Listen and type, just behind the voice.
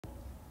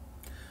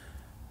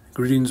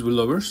Greetings, wheel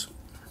lovers.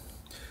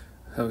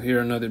 I have here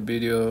another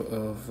video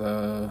of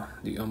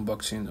the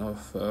unboxing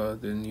of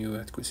the new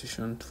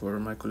acquisition for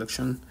my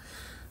collection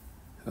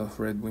of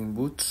Redwing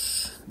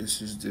boots.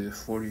 This is the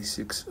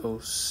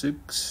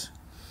 4606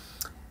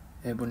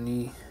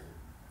 Ebony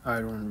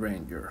Iron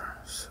Ranger.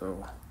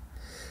 So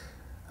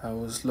I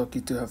was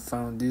lucky to have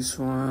found this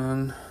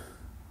one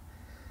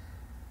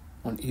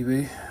on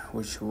eBay,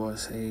 which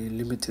was a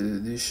limited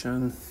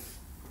edition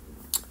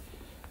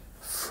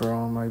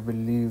from, I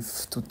believe,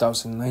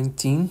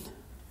 2019.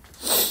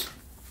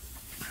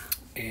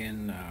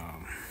 And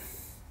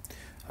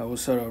I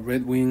was at a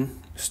Redwing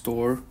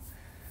store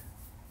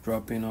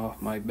dropping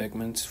off my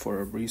Beckmans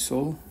for a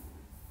resole,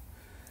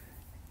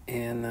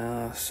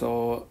 and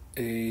saw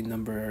a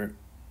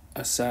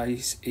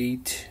size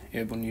 8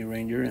 Ebony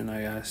Ranger, and I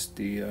asked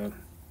the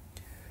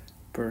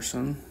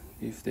person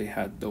if they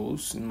had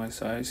those in my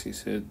size. He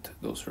said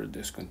those are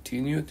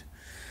discontinued.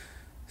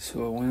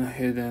 So I went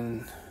ahead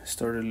and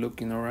started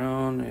looking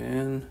around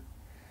and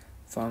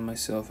found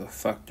myself a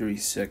factory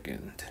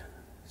second.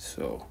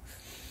 So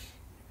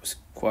it was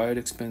quite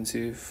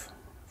expensive,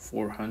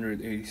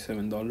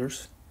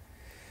 $487,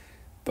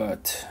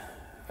 but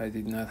I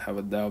did not have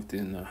a doubt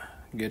in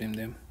getting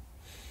them,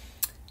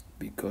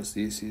 because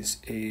this is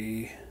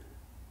a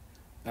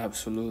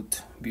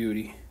absolute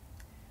beauty.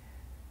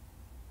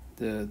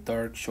 The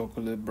dark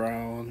chocolate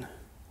brown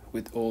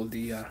with all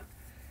the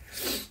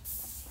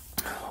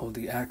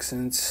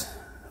accents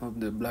of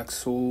the black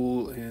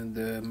sole and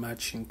the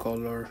matching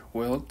color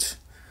welt.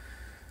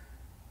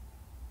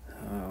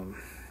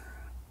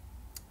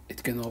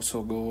 It can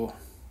also go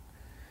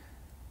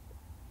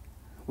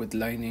with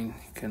lining.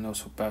 It can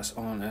also pass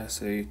on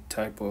as a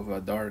type of a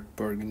dark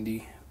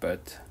burgundy,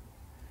 but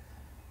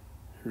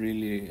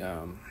really it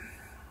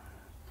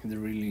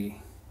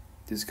really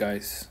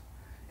disguises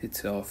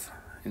itself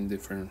in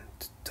different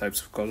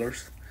types of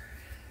colors.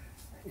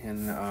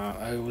 And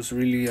I was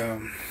really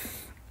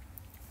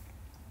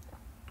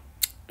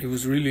it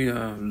was really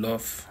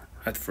love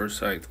at first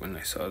sight when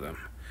I saw them,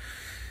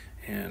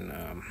 and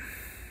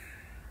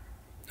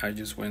I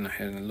just went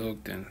ahead and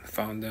looked and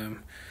found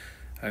them.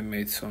 I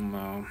made some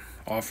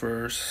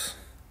offers.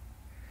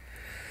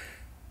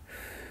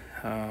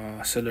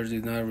 Sellers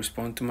did not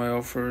respond to my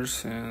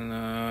offers, and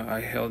I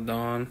held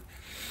on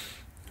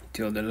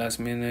till the last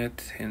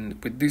minute.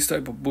 And with this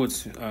type of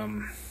boots,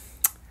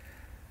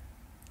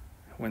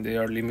 when they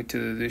are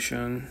limited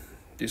edition,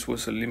 this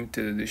was a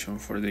limited edition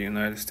for the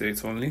United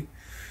States only,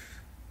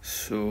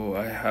 so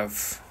I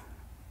have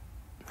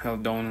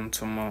held down on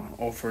some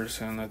offers,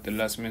 and at the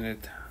last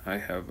minute I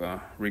have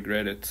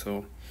regretted.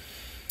 So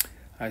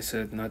I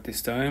said, not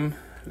this time,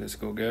 let's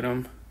go get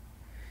them.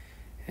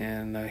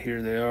 And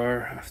here they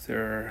are.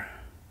 After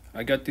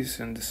I got this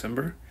in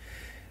December,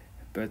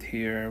 but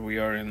here we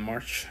are in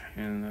March,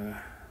 and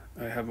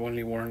I have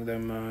only worn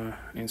them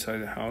inside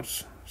the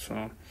house,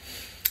 so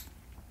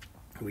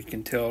we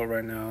can tell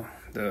right now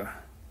the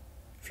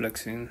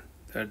flexing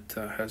that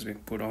has been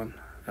put on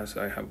as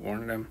I have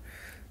worn them,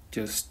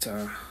 just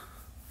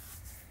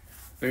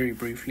very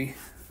briefly,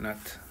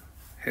 not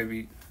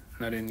any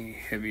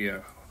heavy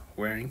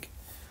wearing,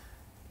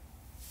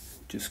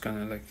 just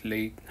kind of like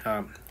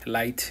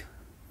light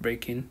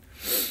breaking.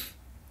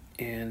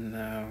 And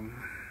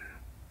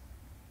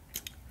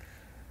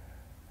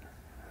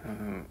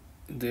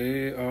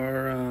they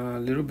are a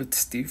little bit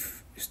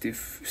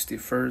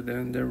stiffer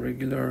than the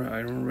regular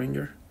Iron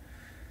Ranger.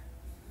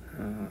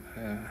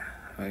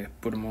 I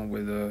put them on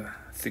with a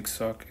thick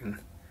sock, and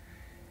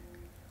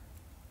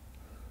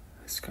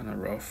it's kind of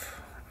rough.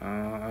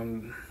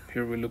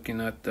 Here we're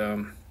looking at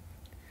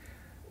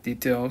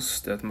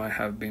details that might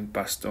have been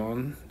passed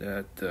on,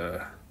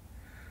 that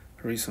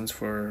reasons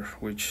for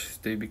which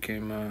they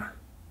became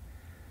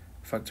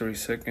factory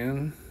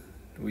second.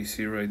 We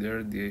see right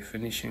there the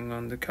finishing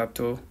on the cap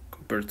toe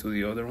compared to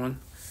the other one.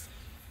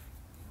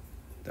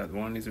 That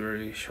one is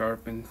very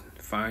sharp and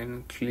fine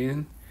and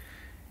clean,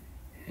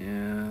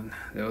 and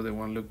the other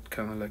one looked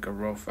kind of like a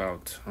rough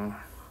out.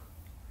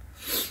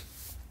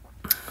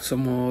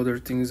 Some other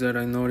things that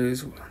I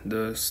noticed: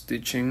 the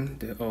stitching,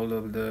 all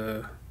of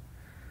the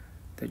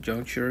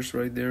junctures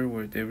right there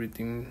where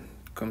everything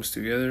comes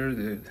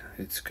together.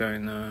 It's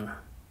kind of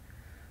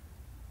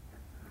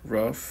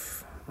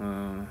rough.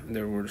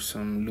 There were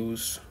some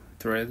loose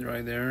thread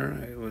right there.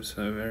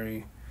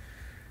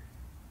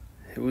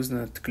 It was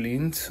not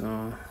cleaned,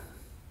 so,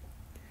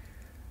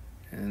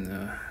 and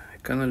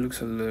it kind of looks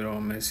a little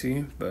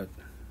messy, but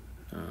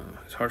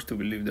it's hard to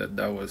believe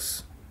that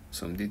was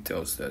some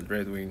details that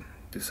Redwing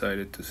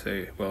decided to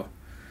say, well,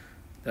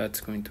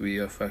 that's going to be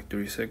a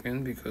factory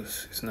second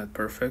because it's not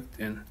perfect.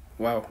 And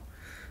wow,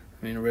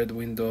 I mean,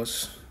 Redwing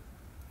does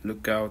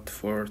look out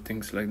for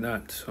things like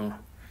that. So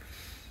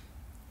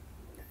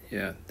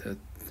yeah,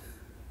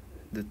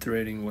 the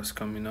threading was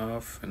coming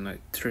off, and I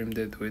trimmed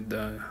it with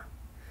the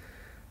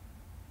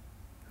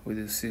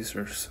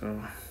scissors.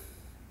 So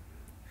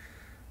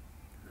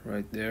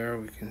right there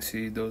we can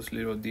see those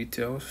little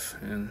details,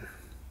 and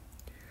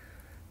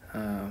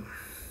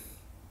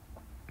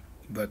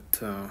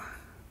but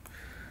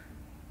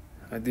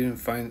I didn't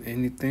find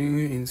anything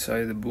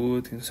inside the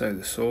boot, inside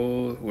the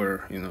sole,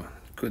 where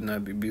could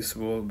not be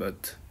visible,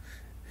 but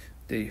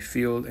they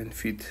feel and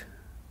fit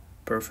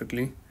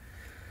perfectly.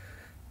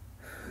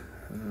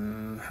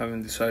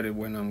 Haven't decided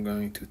when I'm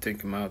going to take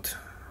them out,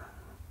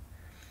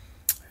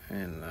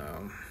 and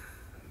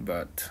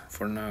but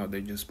for now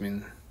they just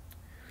been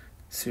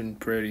sitting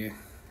pretty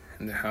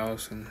in the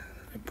house, and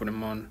I put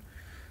them on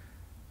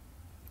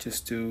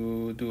just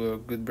to do a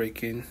good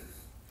break-in.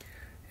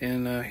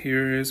 And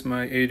here is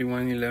my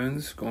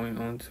 8111s going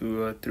on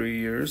to 3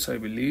 years, I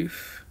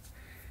believe.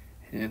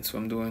 And so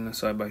I'm doing a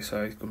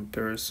side-by-side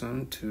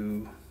comparison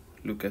to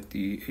look at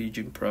the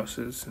aging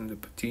process and the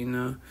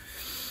patina,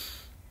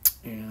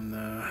 and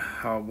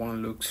how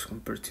one looks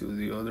compared to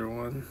the other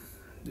one.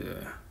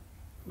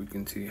 We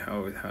can see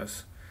how it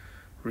has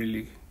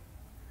really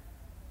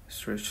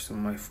stretched to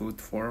my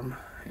foot form,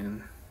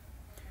 and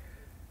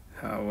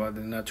how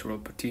the natural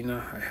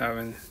patina. I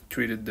haven't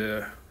treated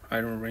the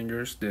Iron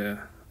Rangers, the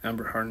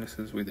amber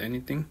harnesses, with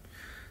anything,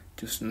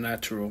 just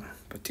natural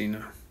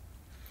patina.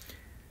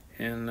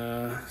 And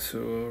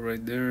so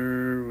right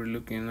there we're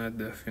looking at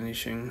the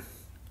finishing,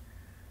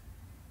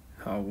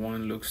 how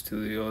one looks to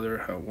the other,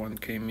 how one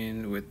came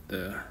in with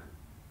the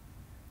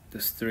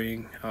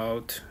string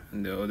out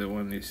and the other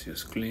one is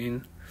just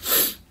clean.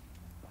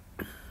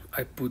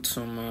 I put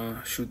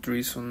some shoe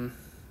trees on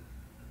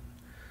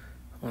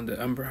the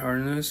amber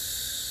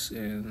harness,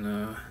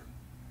 and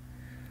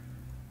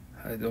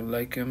I don't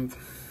like them.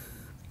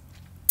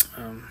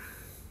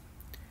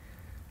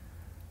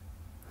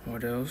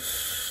 What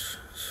else?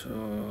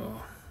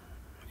 So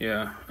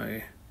yeah,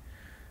 I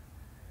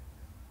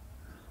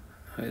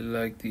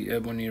like the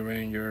Ebony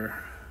Ranger,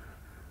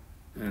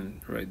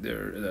 and right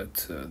there,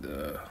 that's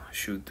the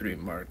shoe tree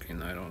mark,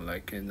 and I don't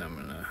like it. I'm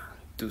gonna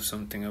do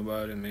something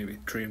about it, maybe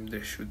trim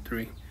the shoe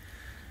tree,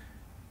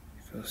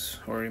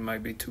 or it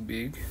might be too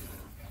big.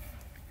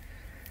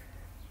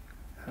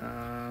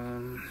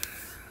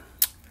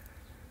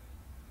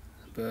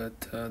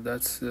 But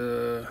that's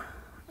the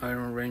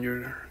Iron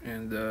Ranger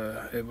and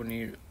the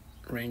Ebony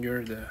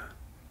Ranger, the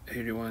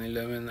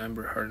 8111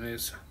 amber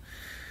harness.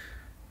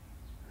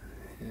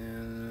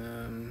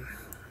 And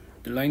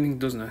the lining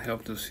does not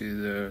help to see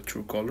the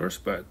true colors,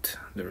 but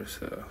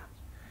that's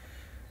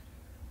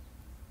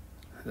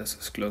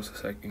as close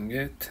as I can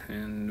get.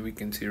 And we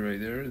can see right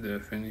there the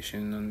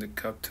finishing on the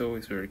cap toe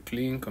is very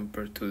clean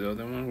compared to the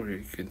other one, where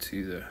you can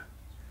see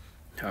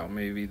how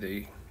maybe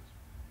they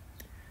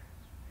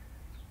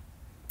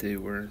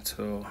weren't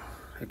so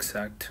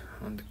exact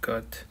on the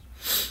cut.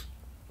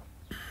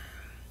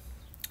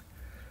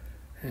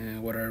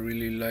 And what I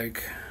really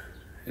like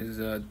is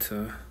that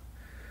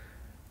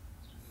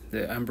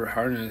the amber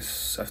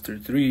harness, after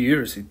 3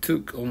 years, it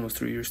took almost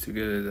 3 years to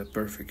get it a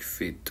perfect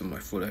fit to my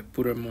foot. I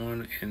put them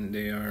on and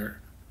they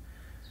are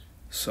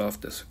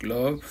soft as a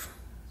glove.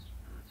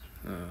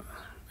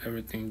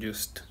 Everything,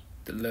 just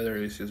the leather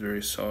is just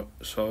very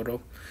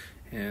subtle,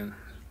 and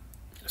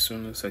as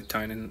soon as I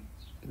tighten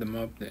them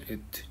up,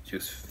 it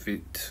just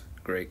fits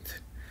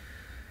great.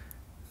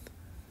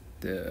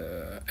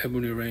 The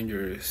Ebony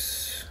Ranger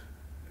is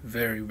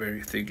very,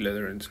 very thick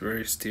leather, and it's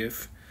very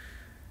stiff.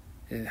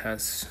 It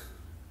has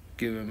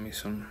given me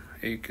some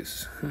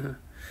aches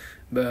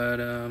but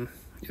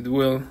it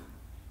will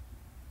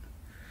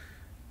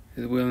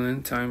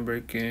in time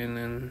break in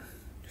and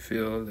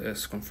feel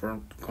as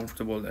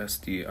comfortable as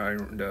the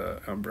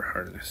amber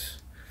harness.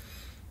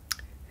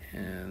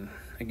 And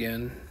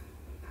again,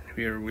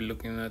 here we're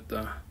looking at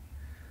the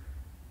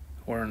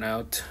worn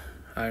out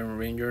Iron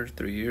Ranger,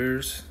 3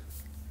 years,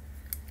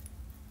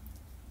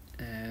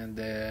 and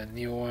the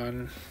new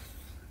one,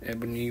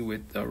 Ebony,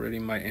 with already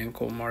my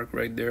ankle mark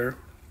right there.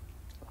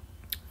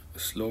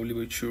 Slowly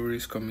but surely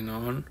is coming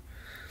on,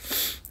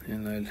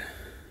 and I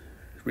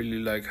really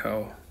like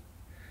how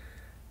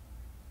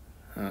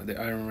the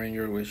Iron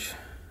Ranger, which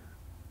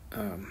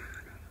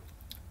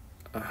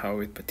how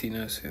it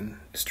patinas and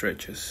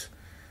stretches.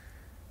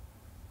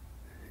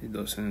 It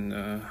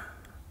doesn't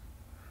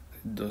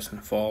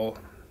fall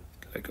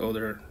like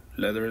other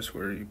leathers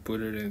where you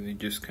put it and it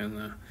just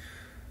kind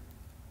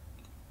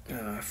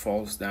of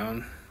falls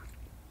down.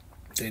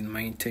 They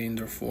maintain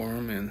their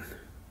form, and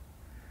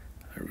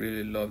I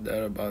really love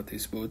that about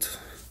these boots.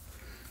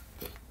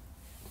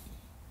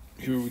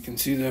 Here we can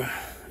see the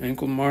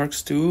ankle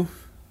marks too.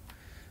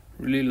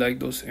 Really like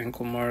those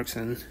ankle marks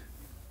and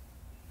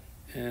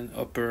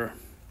upper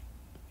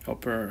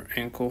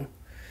ankle.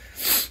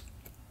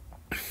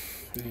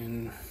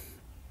 And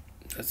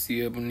that's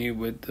the Ebony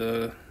with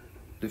the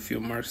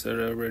few marks that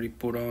I already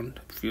put on,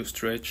 a few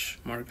stretch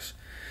marks.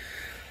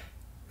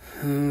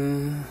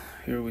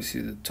 Here we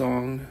see the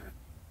tongue,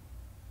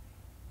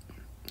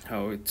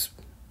 how it's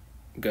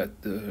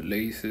got the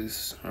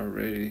laces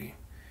already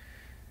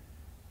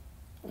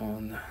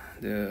on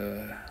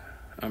the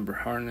amber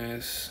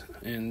harness,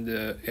 and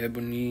the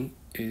Ebony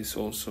is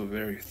also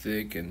very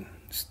thick and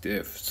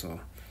stiff,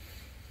 so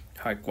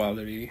high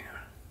quality.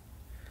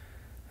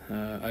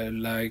 I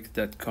like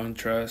that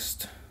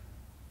contrast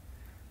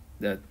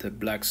that the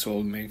black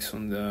sole makes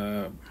on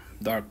the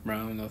dark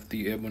brown of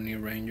the Ebony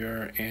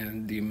Ranger,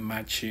 and the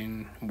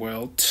matching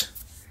welt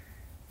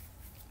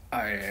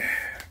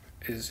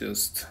is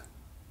just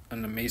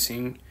an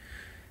amazing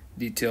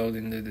detail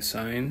in the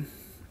design,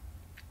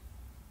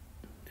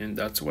 and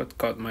that's what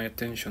caught my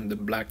attention, the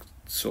black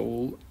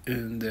sole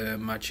and the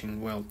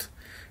matching welt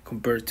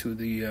compared to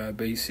the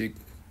basic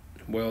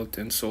welt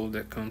and sole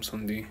that comes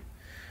on the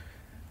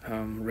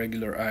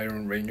regular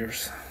Iron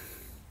Rangers.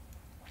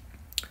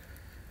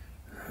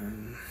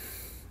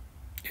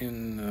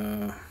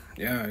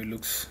 Yeah, it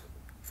looks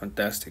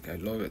fantastic. I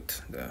love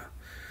it. The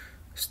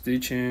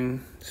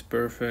stitching is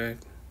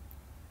perfect.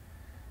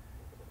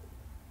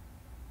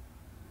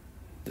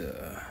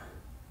 The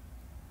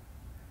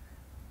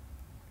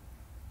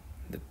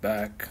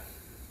back,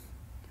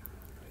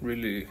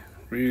 really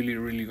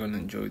gonna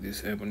enjoy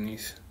these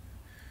ebonies,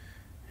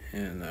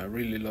 and I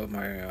really love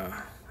my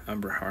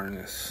amber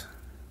harness.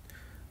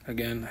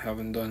 Again,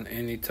 haven't done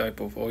any type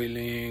of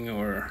oiling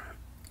or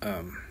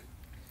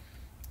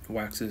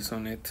waxes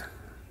on it.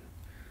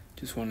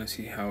 Just want to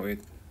see how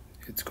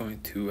it's going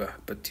to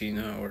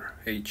patina or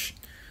age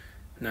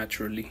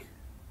naturally.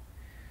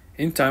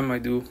 In time,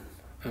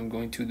 I'm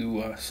going to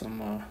do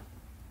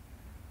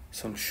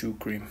some shoe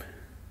cream,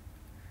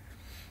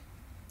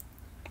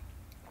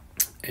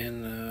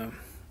 and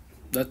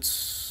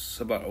that's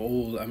about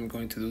all I'm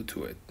going to do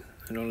to it.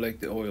 I don't like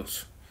the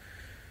oils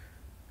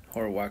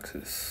or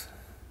waxes.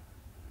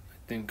 I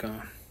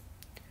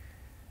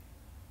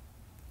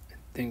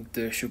think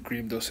the shoe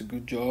cream does a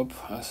good job,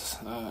 as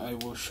I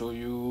will show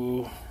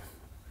you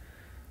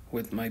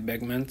with my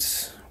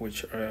bagments,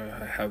 which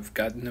I have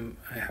gotten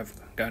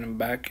them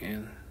back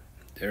and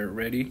they're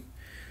ready,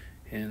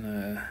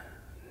 and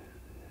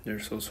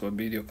there's also a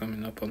video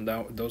coming up on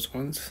those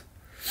ones.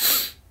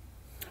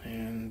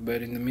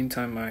 But in the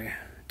meantime, I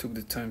took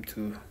the time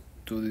to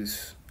do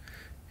this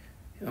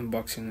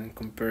unboxing and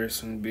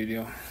comparison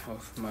video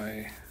of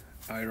my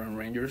Iron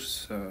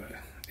Rangers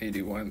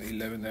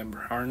 8111 amber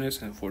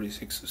harness and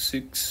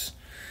 4606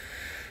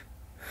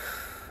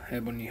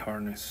 ebony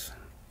harness.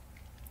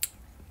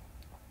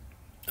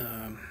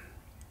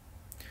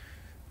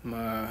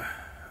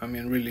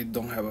 Really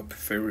don't have a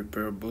favorite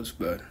pair of boots,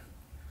 but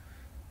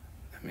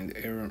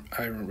the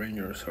Iron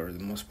Rangers are the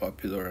most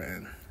popular,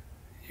 and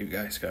you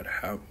guys gotta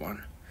have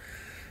one.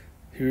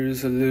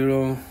 Here's a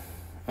little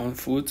on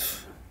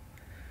foot.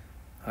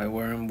 I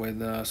wear them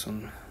with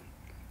some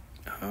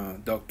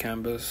dog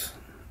canvas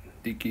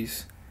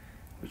Dickies,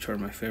 which are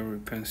my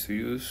favorite pens to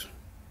use,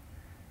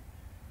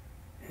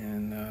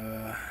 and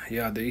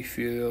they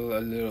feel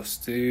a little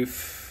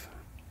stiff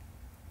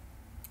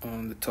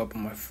on the top of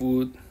my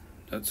foot.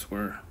 That's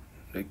where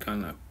they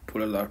kind of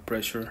put a lot of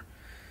pressure,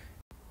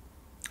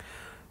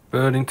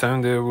 but in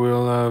time they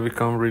will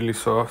become really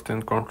soft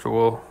and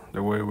comfortable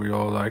the way we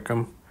all like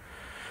them.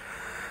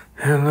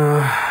 And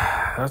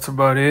that's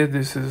about it.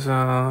 This is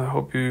I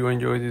hope you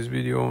enjoyed this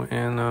video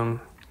and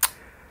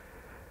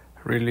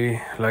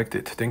really liked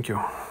it. Thank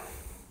you.